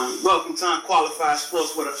Welcome to Unqualified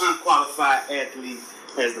Sports, where the unqualified athlete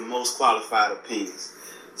has the most qualified opinions.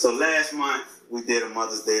 So last month, we did a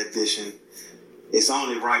Mother's Day edition. It's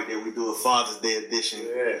only right that we do a Father's Day edition.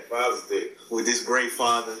 Yeah, Father's Day. With this great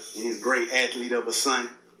father and his great athlete of a son.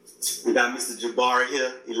 We got Mr. Jabari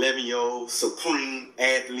here, 11-year-old, supreme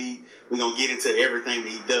athlete. We're going to get into everything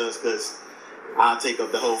that he does because I'll take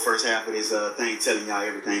up the whole first half of this thing telling y'all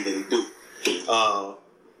everything that he do.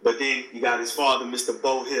 But then you got his father, Mr.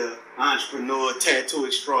 Bo here, entrepreneur, tattoo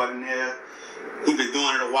extraordinaire. He been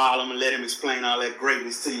doing it a while. I'm going to let him explain all that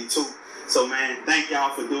greatness to you too. So, man, thank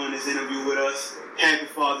y'all for doing this interview with us. Happy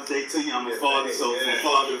Father's Day to you. I'm a father, so from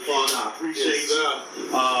father to father, I appreciate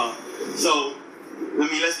you. So,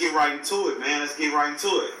 let's get right into it, man. Let's get right into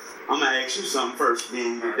it. I'm going to ask you something first.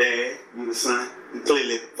 Being your dad, you the son, you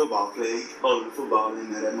clearly a football player, holding the football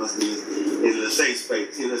in there, that must be his little safe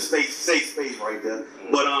space. His little safe space right there.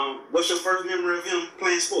 But what's your first memory of him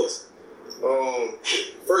playing sports?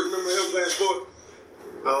 First memory of him playing sports?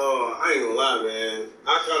 I ain't gonna lie, man.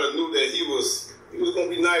 I kind of knew that he was gonna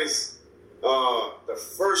be nice. The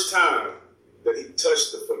first time that he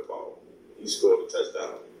touched the football, he scored a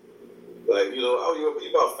touchdown. Like, you know, he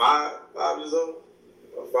about 5 years old,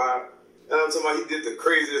 about 5. And I'm talking about he did the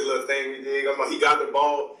craziest little thing he did. He got the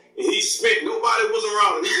ball and he spit. Nobody was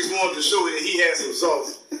around him. He just wanted to show that he had some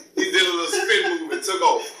sauce. He did a little spin move and took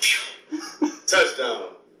off.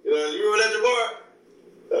 Touchdown. You remember that,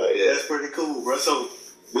 Jabari? Yeah, that's pretty cool, bro. So,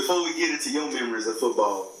 before we get into your memories of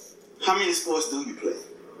football, how many sports do you play?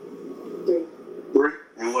 3.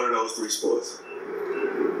 And what are those 3 sports?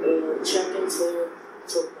 Track and field,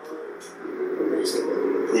 football, and basketball.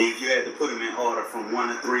 And if you had to put them in order from 1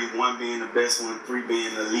 to 3, 1 being the best one, 3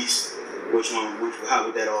 being the least, how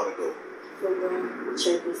would that order go? Football,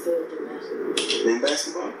 track and field, and basketball. Then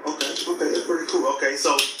basketball? Okay, that's pretty cool. Okay,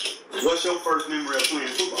 so what's your first memory of playing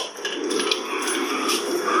football?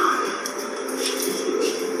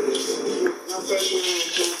 My first memory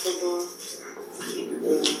of playing football,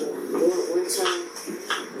 one time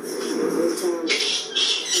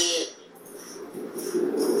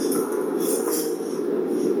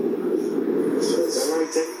I had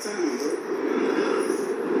Take your time, bro.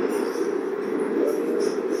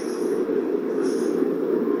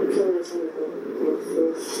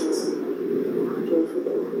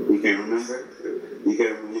 You can't remember? You can't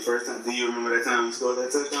remember your first time? Do you remember that time you scored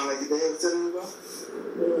that touchdown like your dad was telling you about?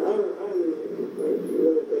 I remember.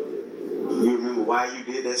 You remember why you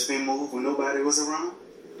did that spin move when nobody was around?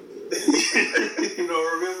 You don't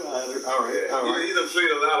remember? All right. He done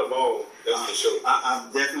played a lot of ball. That's for sure.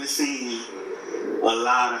 I've definitely seen a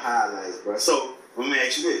lot of highlights, bro. So, let me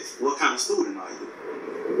ask you this. What kind of student are you?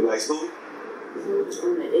 You like school?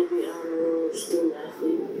 I'm an every honor student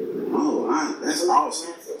athlete. Oh, that's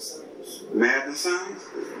awesome. Math and science.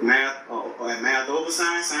 Math over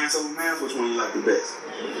science, science over math. Which one you like the best?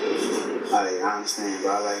 I understand,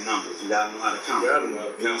 bro. I like numbers. You gotta know how to count.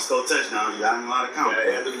 You don't score touchdowns. You gotta know how to count.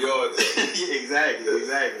 Yeah, add them yards. Exactly.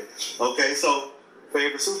 Okay, so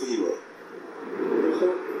favorite superhero? The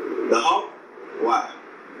Hulk. The Hulk? Why?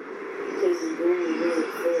 Because he's really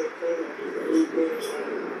fair. He's big and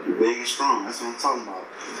strong. Big and strong. That's what I'm talking about.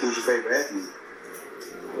 Who's your favorite athlete?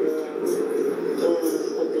 I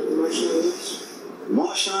think Marshawn Lynch.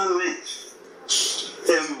 Marshawn Lynch.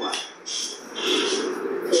 Tell me why.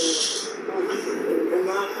 Because in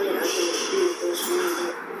my opinion, I think he's the best running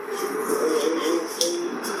back in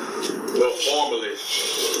the NFL. Well,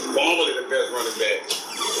 formerly the best running back.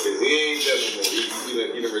 Because he ain't done no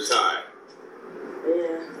more. He done retired.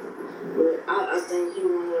 Yeah, but I think he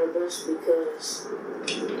one of the best because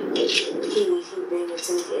he big and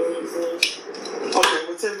take everything. Okay,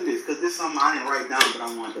 well tell me this, because this is something I didn't write down, but I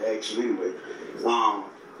wanted to ask you anyway.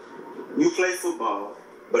 You play football,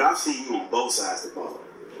 but I've seen you on both sides of the ball.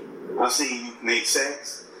 I've seen you make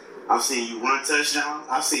sacks. I've seen you run touchdowns.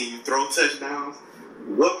 I've seen you throw touchdowns.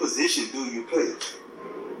 What position do you play?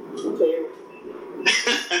 Okay.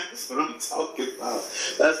 That's what I'm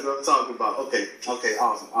talking about. Okay,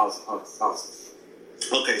 awesome.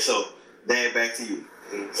 Okay, so, Dad, back to you.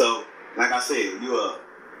 So, like I said, you're a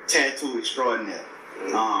tattoo extraordinaire.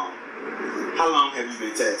 How long have you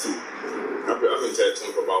been tattooing? I've been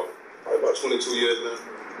tattooing for about 22 years now.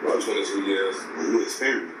 About 22 years. Man, you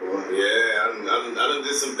experienced, boy. Yeah, I done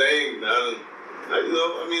did some things.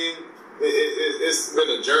 It's been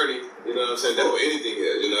a journey. You know what I'm saying? That's what anything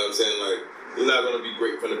is. You know what I'm saying? Like, you're not going to be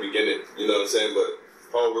great from the beginning. You know what I'm saying? But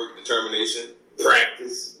hard work, determination,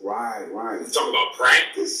 practice. Right. You talk about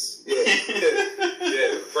practice? Yeah.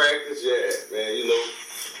 Yeah, practice, yeah, man, you know.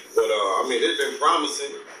 But, it's been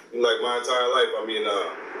promising, like, my entire life.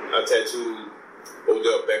 I tattooed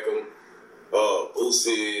Odell Beckham,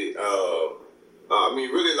 Boosie, I mean,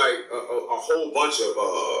 really like a whole bunch of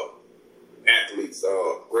athletes.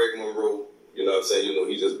 Greg Monroe, you know what I'm saying? You know,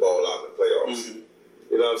 he just balled out in the playoffs. Mm-hmm.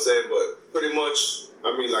 You know what I'm saying? But pretty much,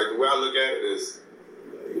 I mean, like the way I look at it is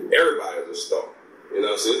everybody's a star. You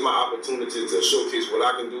know, so it's my opportunity to showcase what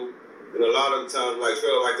I can do. And a lot of the times, like,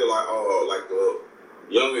 feel like they're like, oh, like the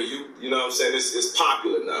younger youth, you know what I'm saying? It's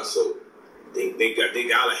popular now, so they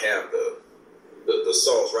gotta have the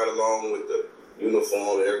sauce right along with the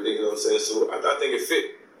uniform and everything, you know what I'm saying? So I think it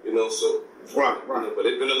fit, you know, so. Right. You know, but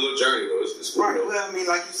it's been a little journey, though. It's cool. Right, well, I mean,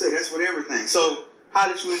 like you said, that's with everything. So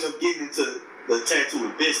how did you end up getting into the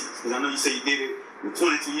tattooing business? Because I know you said you did it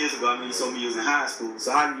 22 years ago. I know you told me you was in high school.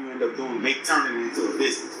 So how did you end up turning it into a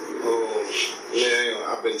business? Yeah,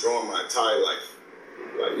 I've been drawing my entire life.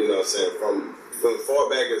 Like, you know what I'm saying? From far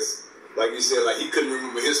back as, like you said, like he couldn't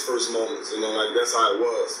remember his first moments. You know, like that's how it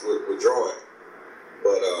was with drawing.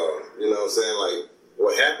 But, you know what I'm saying? Like,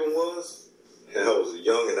 what happened was, I was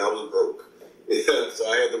young and I was broke. Yeah, so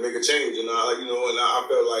I had to make a change, you know. Like, you know, and I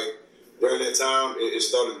felt like during that time, it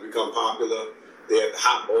started to become popular. They had the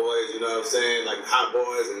Hot Boys, you know what I'm saying? Like Hot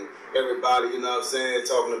Boys and everybody, you know what I'm saying,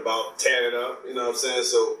 talking about tearing it up, you know what I'm saying?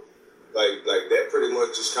 So, like that pretty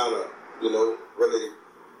much just kind of, you know, really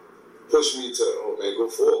pushed me to go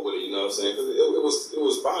forward with it, you know what I'm saying? Because it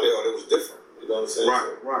was body art, it was different, you know what I'm saying?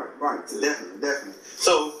 Right. Definitely.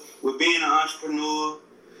 So, with being an entrepreneur,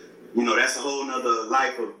 you know, that's a whole nother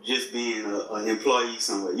life of just being an employee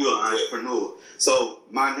somewhere. You're an entrepreneur. Yeah. So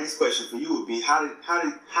my next question for you would be, how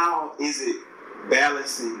is it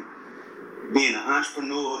balancing being an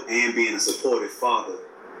entrepreneur and being a supportive father,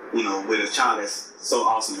 you know, with a child that's so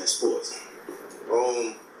awesome at sports?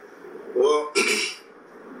 Well, I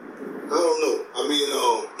don't know. I mean,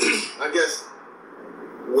 I guess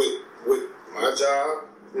with my job,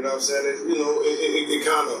 you know what I'm saying, you know, it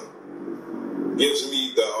kind of gives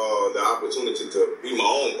me the opportunity to be my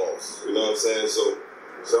own boss, you know what I'm saying? So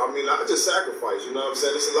I mean, I just sacrifice, you know what I'm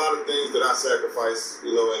saying? There's a lot of things that I sacrifice,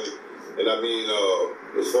 you know, and I mean,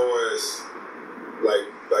 as far as like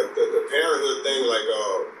the parenthood thing,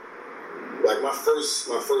 like my first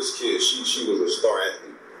kid, she was a star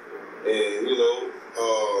athlete, and you know,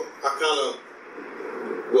 I kind of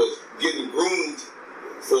was getting groomed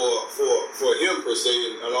for him per se,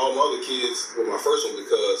 and all my other kids with my first one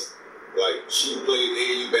because. Like, she played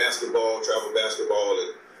AAU basketball, travel basketball,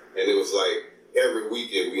 and it was like every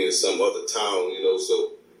weekend we in some other town, you know,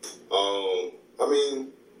 so, I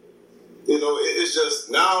mean, you know, it's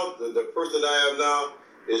just now, the person I am now,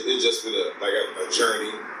 it's just been a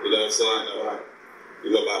journey, you know what I'm saying?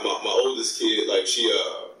 You know, my oldest kid, like, she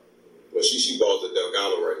balls at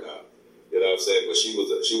Delgado right now, you know what I'm saying? But she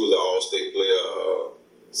was an all-state player,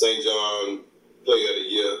 St. John Player of the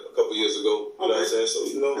Year a couple years ago. You know what I'm saying? So,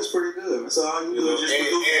 you know, that's pretty good. So all you do is just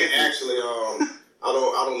and actually, I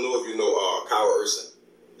don't know if you know Kyle Urson.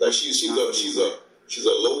 Like she's a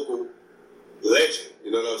local legend. You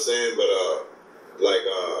know what I'm saying? But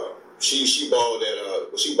she balled at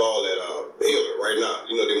Baylor right now.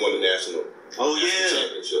 You know they won the national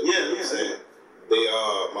championship. Yeah, you know what I'm saying? They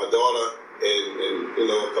my daughter and you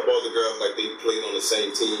know a couple other girls, like they played on the same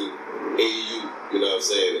team, AAU. You know what I'm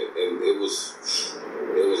saying? And it was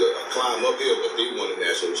a climb uphill, but they won the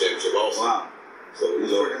national championship also. Wow. So you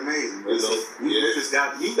know, pretty amazing. You know,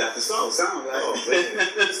 you got the sauce. Sound like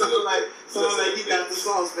sound like you got the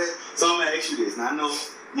sauce, man. So I'm gonna ask you this. Now I know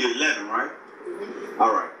you're 11, right? Mm-hmm.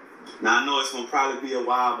 All right. Now I know it's gonna probably be a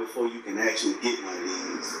while before you can actually get one of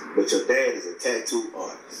these. But your dad is a tattoo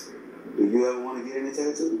artist. Do you ever want to get any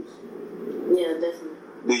tattoos? Yeah, definitely.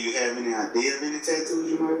 Do you have any idea of any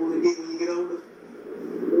tattoos you might want to get when you get older?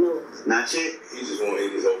 No. Not yet? He just want to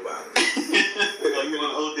eat his own body. Oh, you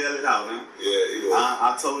want to Odell it out, huh? Yeah,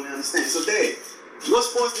 I totally understand. So, Dad, what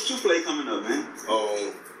sports did you play coming up, man?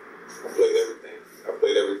 I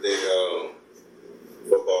played everything.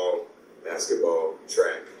 Football, basketball,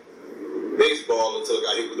 track, baseball until I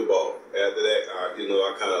got hit with the ball. After that, I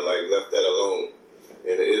kind of like left that alone.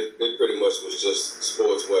 And it pretty much was just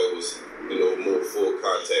sports where it was, you know, more full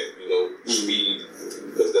contact, you know, speed,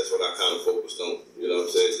 because that's what I kind of focused on. You know what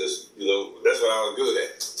I'm saying? Just, you know, that's what I was good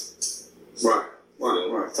at. Right.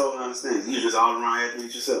 Totally understand. You just all around athlete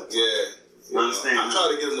yourself. Yeah. I understand. I try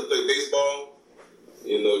to get them to play baseball,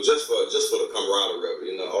 you know, just for the camaraderie of it.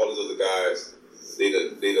 You know, all these other guys, they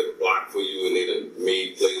done blocked for you and they done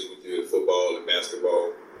made plays with you in football and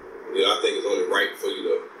basketball. You know, I think it's only right for you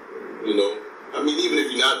to, you know, I mean, even if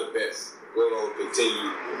you're not the best, go on continue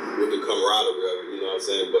with the camaraderie of it, you know what I'm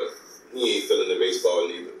saying? But he ain't feeling the baseball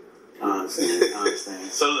neither. I understand.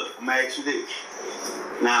 So look, I'm gonna ask you this.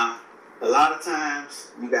 Now, a lot of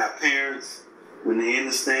times you got parents when they're in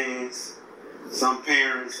the stands. Some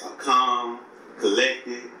parents are calm,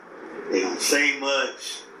 collected. They don't say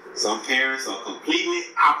much. Some parents are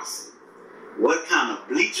completely opposite. What kind of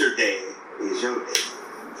bleacher dad is your dad?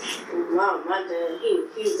 My dad,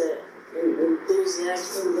 he's that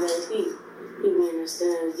enthusiastic dad. He be in the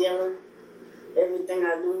stands yelling everything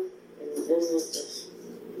I do, and it's just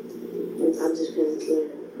I just couldn't clear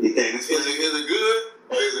it. You think it's Is it good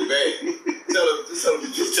or is it bad? Tell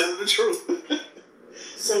them the truth.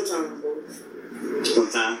 Sometimes both.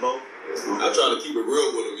 Sometimes both. I try to keep it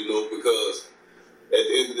real with him, you know, because at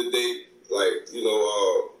the end of the day, like, you know,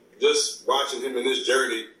 just watching him in this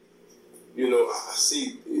journey, you know, I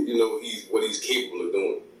see, you know, what he's capable of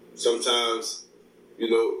doing. Sometimes, you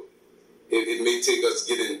know, it may take us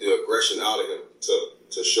getting the aggression out of him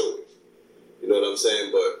to show it. You know what I'm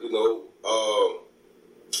saying? But, you know,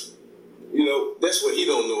 that's what he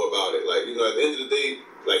don't know about it. Like, you know, at the end of the day,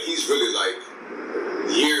 like, he's really, like,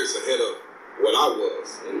 years ahead of what I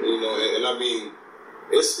was. And, you know, and I mean,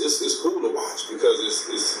 it's cool to watch because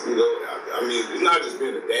it's you know, I mean, it's not just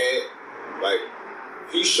being a dad. Like,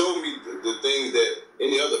 he showed me the things that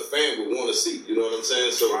any other fan would want to see. You know what I'm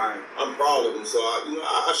saying? So right. I'm proud of him. So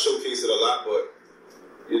I showcase it a lot, but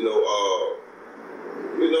you know,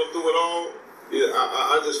 through it all, yeah,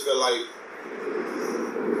 I just felt like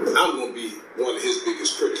I'm gonna be one of his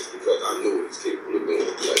biggest critics because I know what he's capable of doing.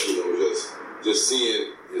 Like, you know, just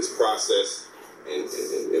seeing his process and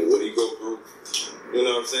what he go through. You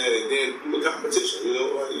know what I'm saying? And then the competition. You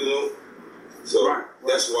know. So right.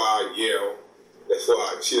 That's why I yell. That's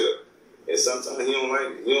why I cheer. And sometimes he don't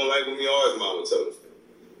like when me or his mama tell him.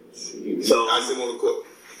 So I see him on the court.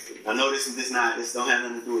 I know this don't have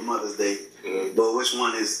nothing to do with Mother's Day, Mm-hmm. but which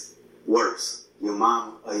one is worse, your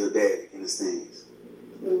mom or your dad in the stands?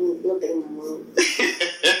 Look at my mom.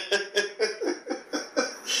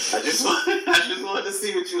 I just wanted to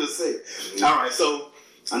see what you would say. Mm-hmm. All right, so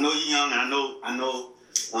I know you're young, and I know.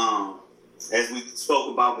 As we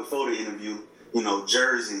spoke about before the interview, you know,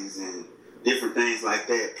 jerseys and different things like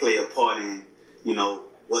that play a part in, you know,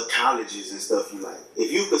 what colleges and stuff you like.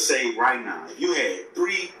 If you could say right now, if you had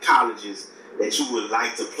 3 colleges that you would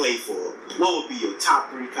like to play for, what would be your top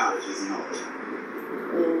 3 colleges in all?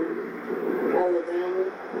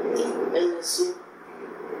 Alabama, LSU,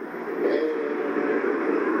 and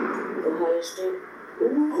Ohio State.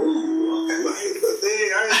 Ooh, okay.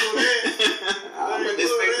 I ain't know that. I'm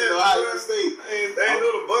expecting Ohio State. I ain't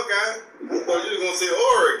know the Buckeye. I thought you were gonna say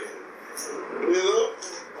Oregon. You know?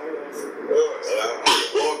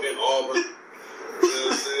 Oregon, Auburn. You know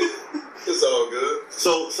what I'm saying? It's all good. So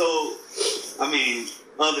I mean,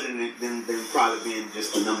 other than them probably being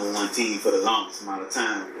just the number 1 team for the longest amount of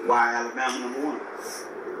time, why Alabama number 1?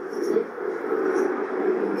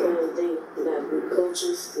 Because they got good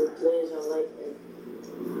coaches, good players I like, and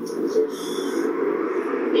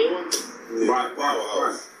they won.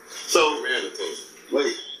 Right. So Man, the coach.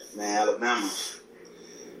 wait, man, Alabama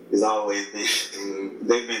has always been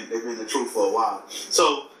they've been the truth for a while.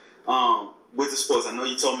 So with the sports, I know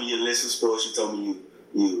you told me you listen to sports. You told me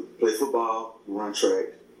you play football, you run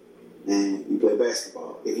track, and you play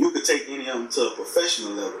basketball. If you could take any of them to a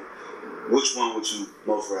professional level, which one would you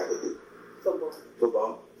most rather do? Football.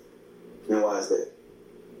 Football. And why is that?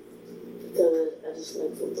 Because I just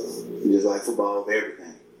like football. You just like football over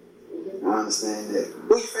everything. Mm-hmm. I understand that.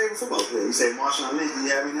 Who's your favorite football player? You say Marshawn Lynch. Do you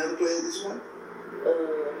have any other players that you like?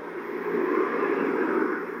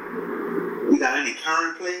 You got any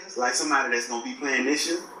current players? Like somebody that's going to be playing this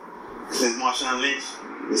year? Since Marshawn Lynch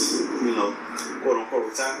is, you know, quote unquote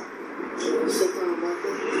retired? Saquon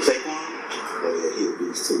Barkley. Saquon? Oh, yeah, he'll be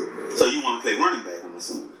too. So you want to play running back, I'm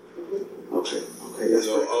assuming? Mm-hmm. Okay, that's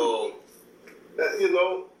You know, you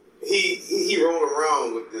know, he rolled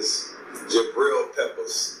around with this Jabril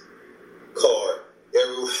Peppers card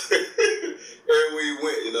everywhere he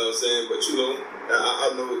went, you know what I'm saying? But you know,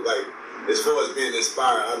 I know, like, as far as being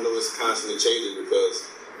inspired, I know it's constantly changing because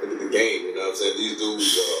of the game, you know what I'm saying? These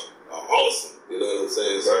dudes are awesome, you know what I'm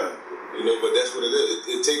saying? So, right. You know, but that's what it is.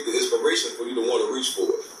 It takes the inspiration for you to want to reach for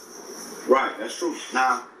it. Right, that's true.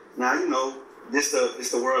 Now, you know, it's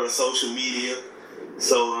the world of social media.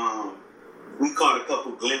 So, we caught a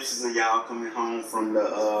couple glimpses of y'all coming home from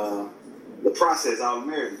the Process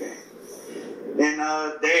All-American game. And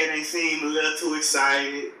Dad ain't seemed a little too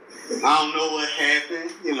excited. I don't know what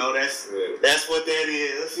happened. You know, that's what that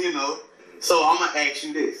is, you know. So I'm going to ask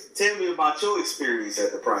you this. Tell me about your experience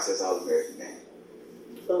at the Process All-American game.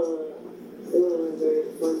 It wasn't very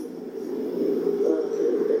fun.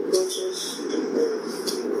 The coaches didn't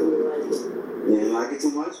like it. You didn't like it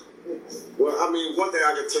too much? Well, I mean, one thing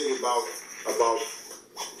I can tell you about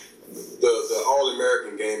the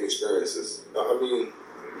All-American game experiences. I mean,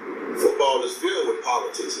 football is filled with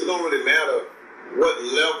politics. It don't really matter what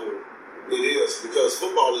level it is because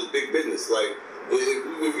football is big business. Like,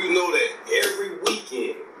 if you know that every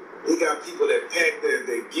weekend they got people that pack their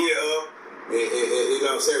gear up and you know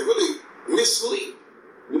what I'm saying, really mislead.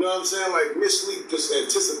 You know what I'm saying? Like mislead, just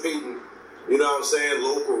anticipating, you know what I'm saying,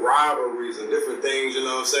 local rivalries and different things, you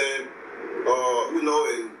know what I'm saying? You know,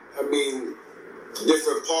 and I mean,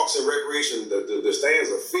 different parks and recreation, the stands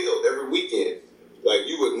are filled every weekend. Like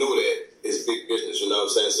you would know that it's big business, you know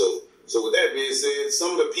what I'm saying? So with that being said,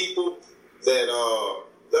 some of the people that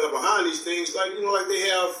are behind these things, like, you know, like they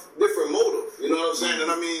have different motive, you know what I'm saying?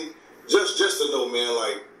 And I mean, just to know, man,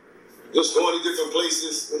 like just going to different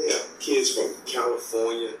places, they have kids from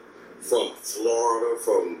California, from Florida,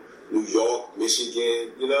 from New York,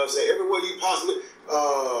 Michigan, you know what I'm saying? Everywhere you possibly,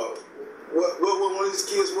 what one of these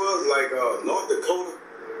kids was, like North Dakota,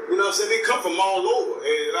 you know what I'm saying? They come from all over.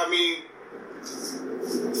 And I mean,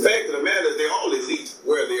 the fact of the matter is they're all elite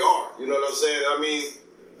where they are, you know what I'm saying? I mean,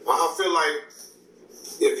 I feel like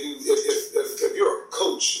if you're a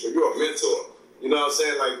coach, if you're a mentor, you know what I'm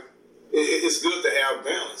saying? Like, it's good to have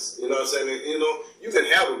balance, you know what I'm saying? And, you know, you can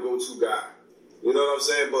have a go-to guy, you know what I'm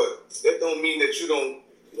saying? But that don't mean that you don't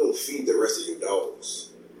feed the rest of your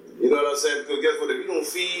dogs. You know what I'm saying? Because guess what? If you don't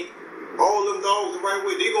feed all them dogs the right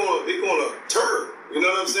way, they're gonna turn. You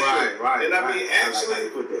know what I'm saying? Right. And I mean,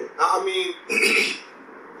 actually, I mean,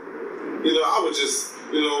 you know, I was just,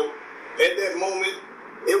 you know, at that moment,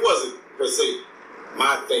 it wasn't per se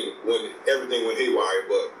my thing when everything went haywire,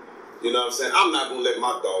 but you know what I'm saying? I'm not gonna let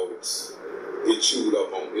my dogs get chewed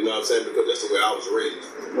up on. You know what I'm saying? Because that's the way I was raised.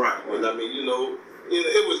 Right. And I mean, you know,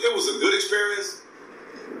 it was a good experience.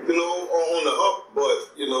 You know, on the up,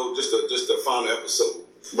 but you know, just a final episode.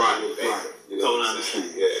 Right. You know, Totally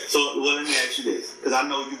understand. Yeah. So, well, let me ask you this, because I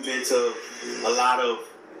know you've been to a lot of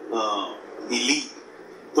elite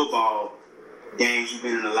football games. You've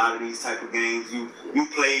been in a lot of these type of games. You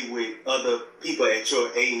play with other people at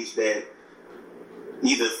your age that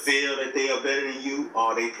either feel that they are better than you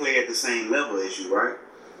or they play at the same level as you, right?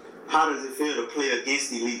 How does it feel to play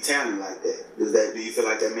against elite talent like that? Do you feel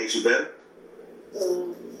like that makes you better?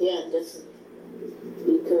 Yeah, definitely.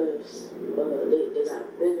 Because they got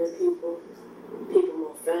bigger people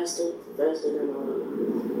more faster than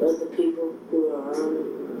other people who are around them.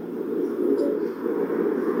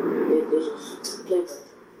 And they just play better.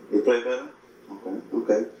 You play better?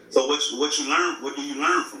 Okay. So what you learn? What do you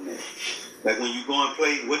learn from that? Like when you go and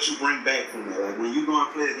play, what you bring back from that? Like when you go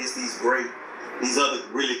and play against these other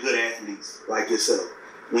really good athletes like yourself.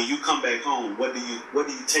 When you come back home, what do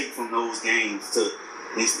you take from those games to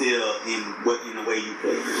instill in the way you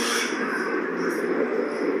play?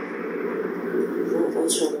 I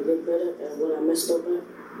try to get better at what I messed up at.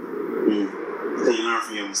 So you learn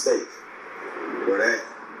from your mistakes. Bro, that,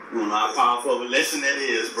 you know how powerful of a lesson that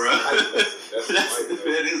is, bro.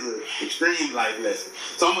 That is an extreme life lesson.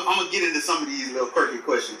 So I'm gonna get into some of these little quirky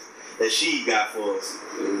questions that she got for us.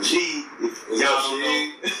 She, if y'all don't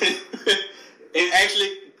know, and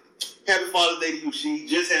actually, happy Father's Day to you. She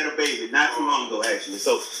just had a baby not too long ago, actually.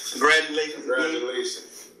 So congratulations.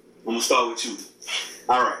 Congratulations. I'm gonna start with you.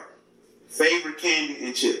 All right. Favorite candy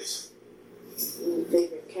and chips?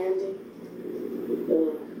 Favorite candy?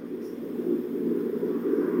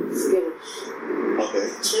 Skittles. Okay.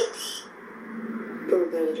 Chips?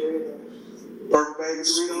 Purple bag of Doritos. Purple bag of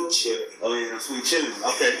Sweet Doritos? chili. Oh yeah, sweet chili.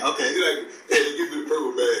 Okay. You like, hey, give me the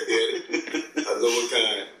purple bag, Daddy. I know what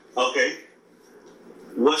kind. Okay.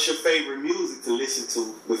 What's your favorite music to listen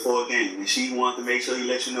to before a game? And she wanted to make sure he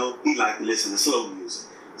let you know he liked to listen to slow music.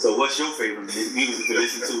 So what's your favorite music to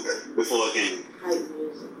listen to before a game? Hype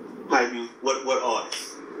music. Hype music. What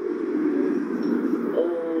artist?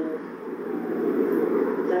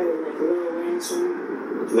 Probably like Lil Wayne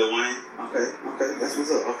song. Lil Wayne? Okay. That's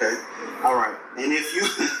what's up. Okay. All right. And if you...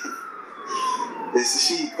 This is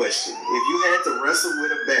she question. If you had to wrestle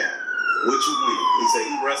with a bear, would you win? He said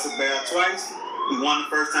he wrestled bear twice. He won the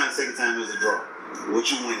first time, second time it was a draw. Would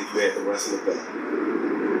you win if you had to wrestle a bear?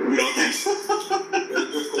 You don't think so?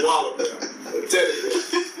 Just koala bear. Teddy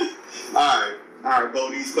bear. All right, Bo,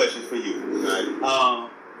 these questions for you. Right.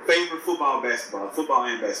 Favorite football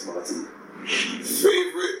and basketball team?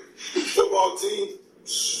 Favorite football team?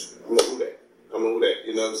 I'm a Who Dat.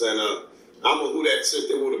 You know what I'm saying? I'm a Who Dat since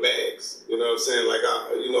they wore the bags. You know what I'm saying? Like, I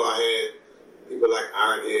had people like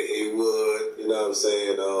Ironhead Haywood. You know what I'm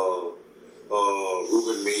saying?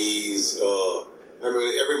 Ruben Mays. I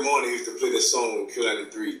mean, every morning I used to play this song on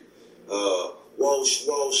Q93.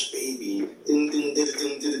 Walsh, baby. Ding, ding, ding,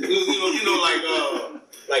 ding, ding, ding. You know,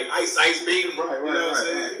 like Ice Baby. Right, you know what I'm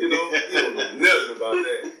saying? You know nothing about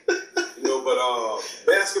that. You know, but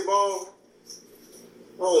basketball,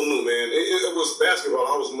 I don't know, man. It was basketball.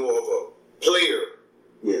 I was more of a player.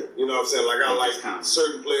 Yeah. You know what I'm saying? Like I like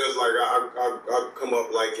certain players. Like I come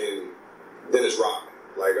up like in Dennis Rodman.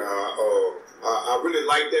 Like I really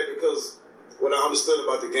like that because what I understood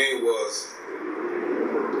about the game was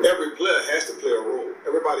every player has to play a role.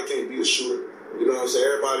 Everybody can't be a shooter. You know what I'm saying?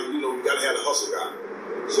 Everybody, you gotta have a hustle guy.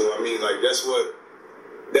 So I mean, like that's what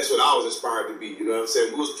I was inspired to be. You know what I'm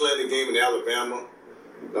saying? We was playing the game in Alabama,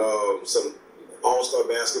 some all-star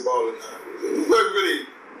basketball, and we weren't really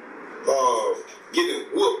getting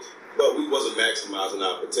whooped, but we wasn't maximizing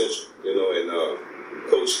our potential. You know, and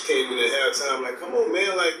coach came in at halftime like, "Come on,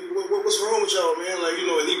 man! Like, what's wrong with y'all, man?" Like,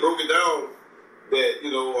 and he broke it down that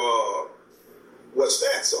what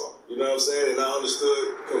stats are. You know what I'm saying? And I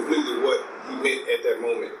understood completely what he meant at that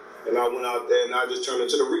moment. And I went out there and I just turned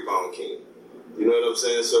into the rebound king. You know what I'm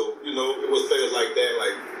saying? So, it was players like that,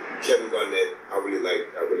 like Kevin Garnett. I really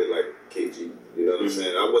like KG. You know what I'm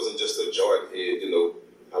saying? I wasn't just a Jordan head,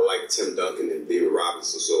 I liked Tim Duncan and David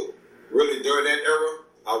Robinson. So really during that era,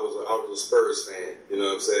 I was a Spurs fan. You know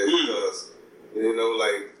what I'm saying? Because,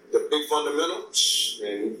 like the big fundamental,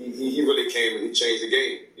 man, he really came and he changed the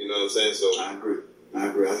game. You know what I'm saying? So I agree.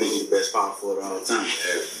 I think he's the best power forward of all time. Yeah.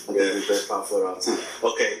 I think he's the best power forward of all time.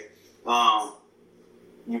 Okay.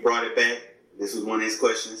 You brought it back. This was one of his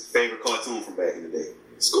questions. Favorite cartoon from back in the day?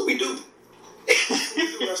 Scooby-Doo.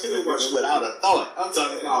 I still watch Without a thought. I'm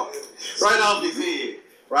talking about right off his head.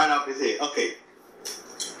 Right off his head. Okay.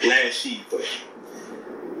 Last sheet question.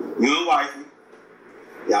 You and wifey,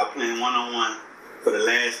 y'all playing one-on-one for the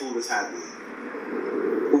last Hooters hot wing.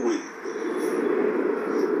 Who wins?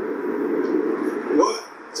 What?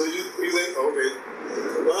 So you think, okay.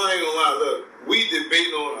 Well, I ain't gonna lie, look, we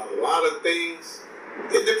debate on a lot of things.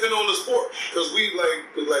 It depends on the sport. Because we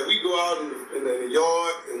go out in the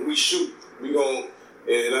yard and we shoot. We gon'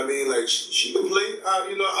 and I mean, like, she can play.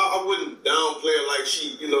 I wouldn't downplay her like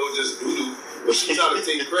she, just voodoo. But she try to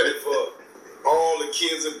take credit for all the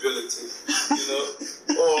kids' abilities,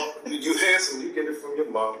 Or you handsome, you get it from your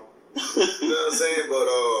mom. You know what I'm saying? But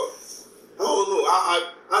I don't know.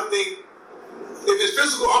 I think if it's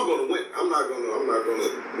physical, I'm gonna win. I'm not gonna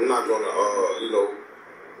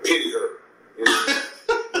pity her.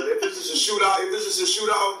 But if this is a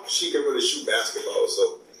shootout, she can really shoot basketball.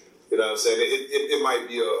 So, you know what I'm saying? It might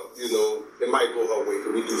be it might go her way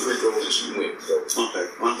because we do free throws and she wins. So, okay,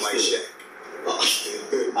 like Shaq. I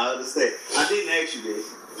understand. I didn't ask you this.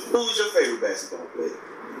 Who was your favorite basketball player?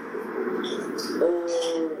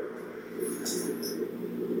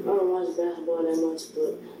 I don't watch basketball that much,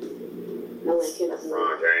 but I like Kevin Durant.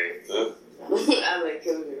 Ron James. Huh? I like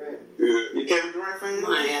Kevin Durant. Yeah. You Kevin Durant fan?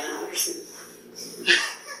 Allen Iverson.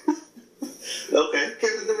 Okay,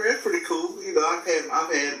 Kevin Durant pretty cool. I've had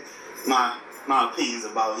my opinions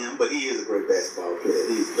about him, but he is a great basketball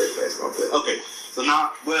player. Okay, so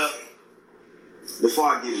now, before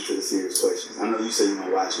I get into the serious questions, I know you say you're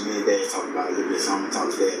gonna watch me and Dad talk about it a little bit, so I'm gonna talk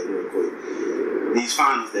to Dad real quick. These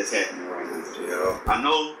finals that's happening right now. Yeah. I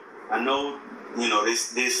know.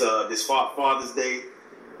 This Father's Day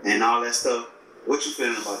and all that stuff. What you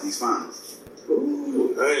feeling about these finals?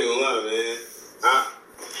 Ooh, I ain't gonna lie, man. I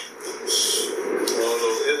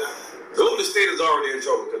don't know. Golden State is already in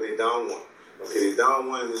trouble because they down one. Okay, they down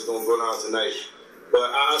one and it's gonna go down tonight.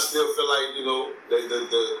 But I still feel like the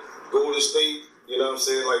Golden State. You know what I'm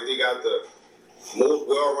saying? Like they got the most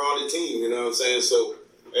well-rounded team. You know what I'm saying? So,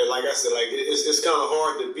 and like I said, like it's kind of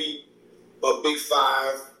hard to beat a big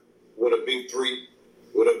five with a big three,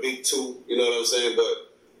 with a big two. You know what I'm saying? But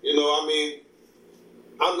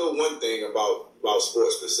I know one thing about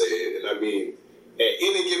sports per se, and I mean, at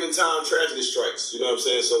any given time, tragedy strikes. You know what I'm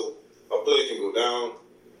saying? So a player can go down.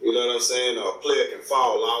 You know what I'm saying? A player can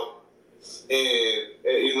fall out,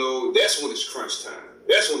 and that's when it's crunch time.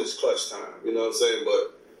 That's when it's clutch time. You know what I'm saying?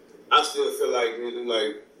 But I still feel like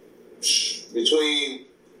between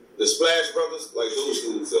the Splash Brothers, like those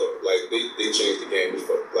dudes are like they changed the game.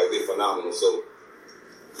 Like they're phenomenal. So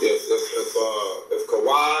if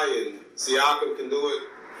Kawhi and Siakam can do it,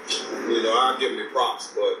 I'll give them props.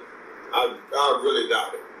 But I really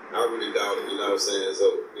doubt it. You know what I'm saying?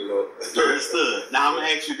 So Understood. Now I'm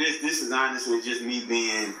gonna ask you this. This is honestly just me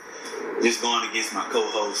just going against my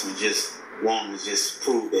co-host and just wanting to just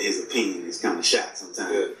prove that his opinion is kind of shot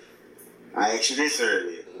sometimes. Yeah. I asked you this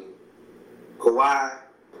earlier. Kawhi,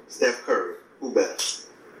 Steph Curry, who better?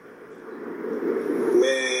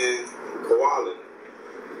 Man, Kawhi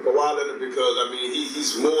Leonard because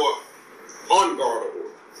he's more unguardable.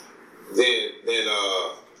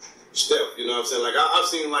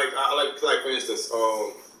 seen I like for instance,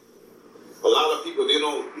 a lot of people, they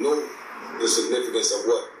don't know the significance of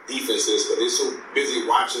what defense is because they're so busy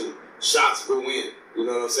watching shots go in. You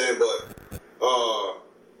know what I'm saying? But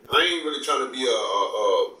I ain't really trying to be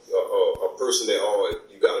a person that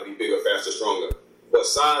you got to be bigger, faster, stronger. But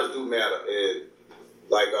size do matter, and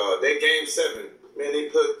like that game 7, man, they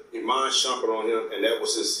put Iman Shumpert on him, and that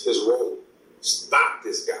was his role. Stop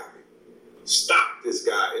this guy. Stop this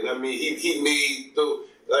guy. And I mean, he made the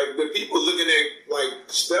people looking at like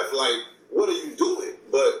Steph like, what are you doing?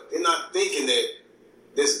 But they're not thinking that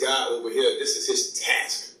this guy over here, this is his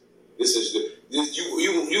task. This is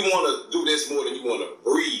you want to do this more than you want to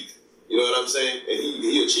breathe. You know what I'm saying? And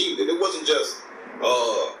he achieved it. It wasn't just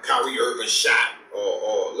Kyrie Irving shot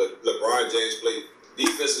or LeBron James played.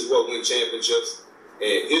 Defense is what win championships.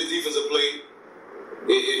 And his defensive play,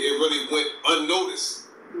 it really went unnoticed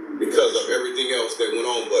because of everything else that went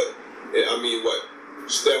on. But I mean,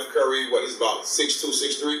 Steph Curry, he's about 6'2",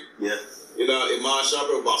 6'3"? Yeah. You know, Iman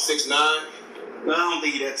Shumpert about 6'9". No, I don't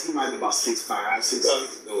think he might be about 6'5",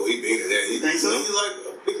 6'6". No, he bigger than that. You think so? He's like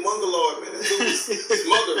a big mongoloid, man. That dude was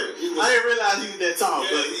smothering. I didn't realize he was that tall.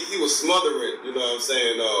 Yeah, he was smothering, you know what I'm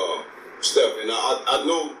saying, Steph. And I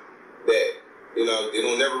know that, you know, they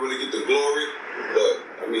don't never really get the glory,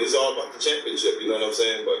 but, I mean, it's all about the championship, you know what I'm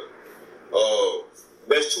saying? But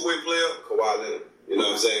best two-way player, Kawhi Leonard. You know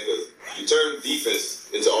what I'm saying? Because you turn defense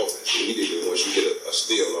into offense immediately once you get a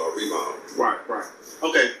steal or a rebound. Right.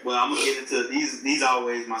 Okay, well, I'm going to get into these are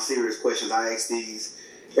always my serious questions. I ask these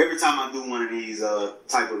every time I do one of these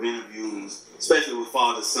type of interviews, especially with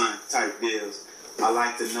father-son type deals. I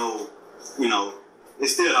like to know, you know,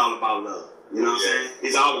 it's still all about love. You know what I'm saying?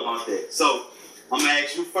 It's all about that. So I'm going to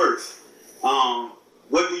ask you first.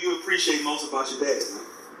 What do you appreciate most about your dad,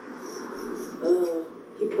 man?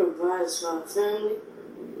 He provides for our family,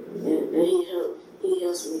 and he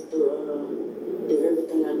helps me through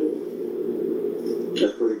everything I do.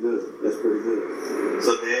 That's pretty good.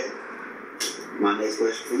 So, Dad, my next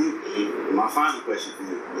question for you, my final question for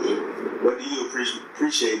you, what do you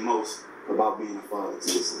appreciate most about being a father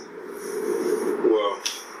to your son? Well,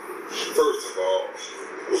 first of all,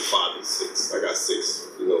 I'm 5 and 6. I got 6,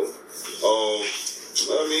 you know.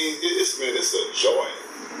 I mean, it's a joy.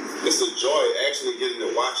 It's a joy actually getting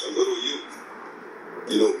to watch a little you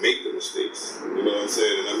make the mistakes. You know what I'm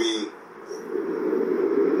saying? And I mean,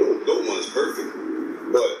 no one's perfect,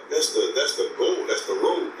 but that's the goal. That's the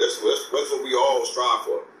road. That's what we all strive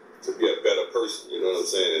for, to be a better person. You know what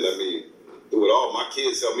I'm saying? And I mean, through it all, my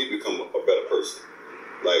kids helped me become a better person.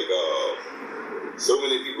 Like so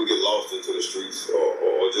many people get lost into the streets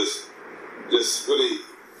or just really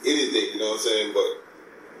anything. You know what I'm saying?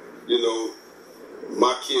 But you know,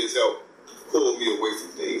 my kids help pull me away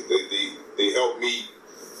from things. They help me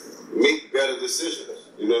make better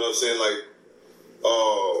decisions. You know what I'm saying? Like,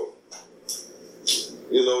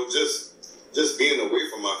 you know, just being away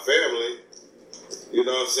from my family, you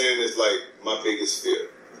know what I'm saying, is like my biggest fear.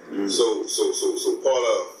 Mm-hmm. So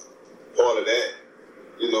part of that,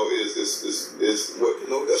 you know, is what, you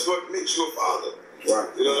know, that's what makes you a father. Right.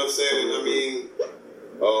 You know what I'm saying? I mean,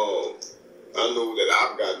 I know that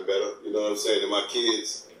I've gotten better, you know what I'm saying, and my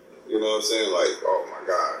kids, you know what I'm saying, like, oh my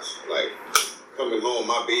gosh, like, coming home,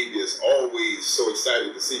 my baby is always so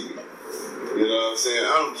excited to see me, you know what I'm saying,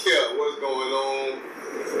 I don't care what's going on,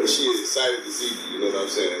 she is excited to see me, you know what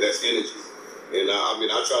I'm saying, and that's energy, and I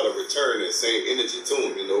mean, I try to return that same energy to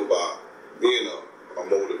them, you know, by being a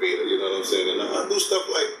motivator, you know what I'm saying, and I do stuff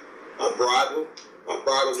like, I bribe them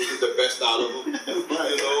to get the best out of them,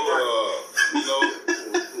 you know,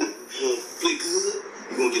 play good,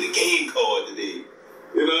 you're gonna get a game card today.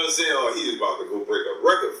 You know what I'm saying? Or he's about to go break a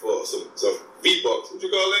record for some V-Bucks. What you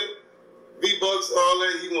call that? V-Bucks, all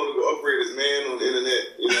that. He want to go upgrade his man on the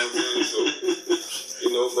internet. You know what I'm saying? So, you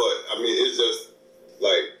know, but I mean, it's just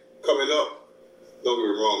like coming up. Don't get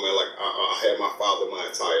me wrong, man. Like I had my father my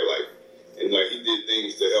entire life, and like he did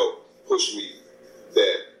things to help push me.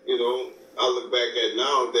 That, you know, I look back at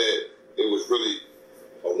now that it was really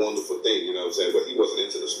a wonderful thing, you know what I'm saying? But he wasn't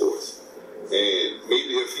into the sports. And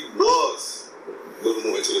maybe if he was a little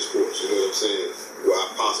more into the sports, you know what I'm saying, where I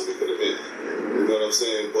possibly could have been. You know what I'm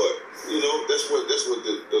saying? But, you know, that's what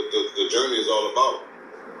the journey is all about.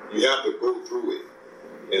 You have to go through it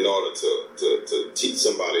in order to teach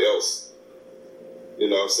somebody else, you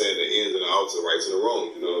know what I'm saying, the ins and the outs, the rights and the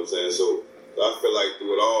wrongs, you know what I'm saying? So I feel like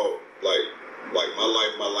through it all, like my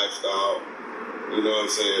life, my lifestyle, you know what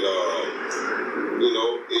I'm saying, you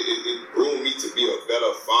know, it groomed me to be a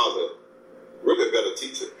better father, really a better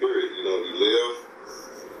teacher, period. You know, you live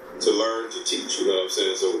to learn, to teach, you know what I'm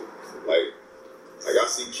saying? So, like, like I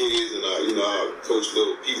see kids and I coach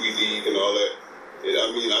little Pee Wee League and all that. And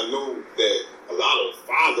I mean, I know that a lot of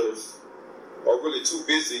fathers are really too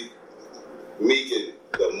busy making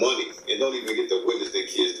the money and don't even get to witness their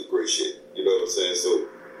kids do great shit. You know what I'm saying?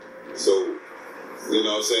 So you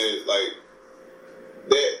know what I'm saying? Like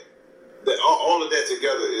that all of that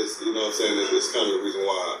together is, you know what I'm saying, is kind of the reason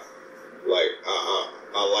why, like,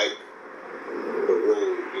 I like the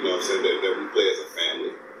role, you know what I'm saying, that we play as a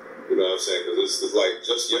family. You know what I'm saying? Because it's like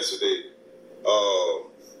just yesterday,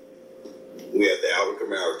 we had the Albert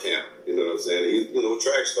Kamara camp. You know what I'm saying? He,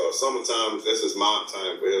 track star. Summertime, this is my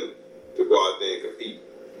time for him to go out there and compete.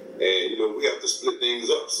 And we have to split things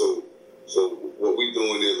up. So what we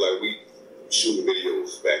doing is like we shooting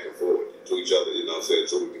videos back and forth to each other. You know what I'm saying?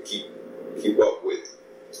 So we can keep up with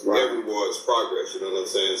everyone's progress. You know what I'm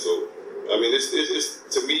saying? So I mean, it's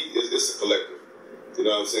to me, it's a collective. You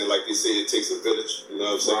know what I'm saying? Like they say, it takes a village. You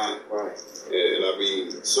know what I'm saying? Right. And I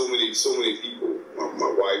mean, so many people.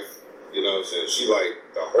 My wife, you know what I'm saying? She like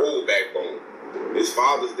the whole backbone. It's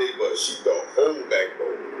Father's Day, but she the whole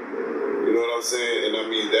backbone. You know what I'm saying? And I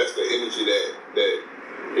mean, that's the energy that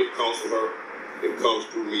it comes from her. It comes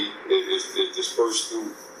through me. It's dispersed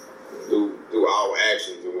through our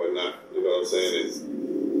actions and whatnot. You know what I'm saying?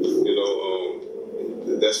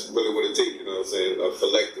 And that's really what it takes. You know what I'm saying? A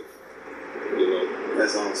collective.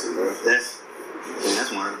 That's awesome, bro. That's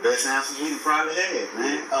one of the best answers we probably had,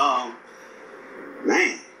 man.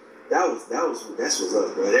 Man, that's what's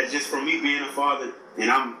up, bro. That's just from me being a father,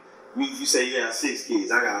 and you say you have 6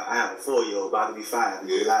 kids. I have a 4-year-old about to be 5 in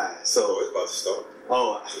July. So it's about to start.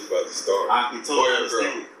 It's about to start. I can totally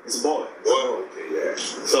understand. It's a boy. Okay, yeah.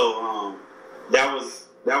 So that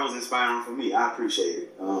was inspiring for me. I appreciate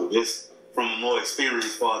it. Just from a more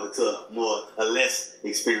experienced father to a less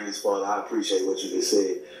experienced father, I appreciate what you just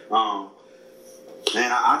said.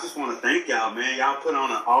 Man, I just want to thank y'all, man. Y'all put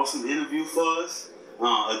on an awesome interview for us.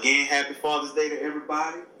 Again, happy Father's Day to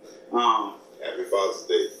everybody. Happy Father's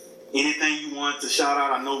Day. Anything you want to shout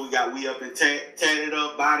out? I know we up in Tatted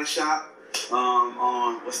Up Body Shop.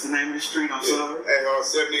 On what's the name of the street? I'm sorry.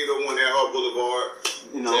 7801 Earhart Boulevard.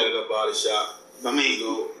 Tatted Up Body Shop. I mean,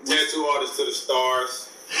 tattoo artists to the stars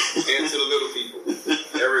and to the little people.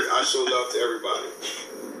 I show love to everybody.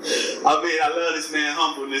 I mean, I love this man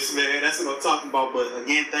humbleness, man. That's what I'm talking about. But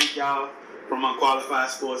again, thank y'all from Unqualified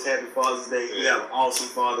Sports. Happy Father's Day. You have an awesome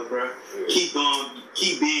father, bro. Yeah. Keep going.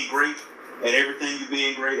 Keep being great at everything you're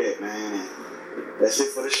being great at, man. And that's it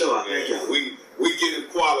for the show. I thank y'all. We getting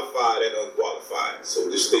qualified and unqualified. So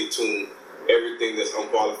just stay tuned. Everything that's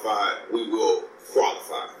unqualified, we will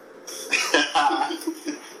qualify.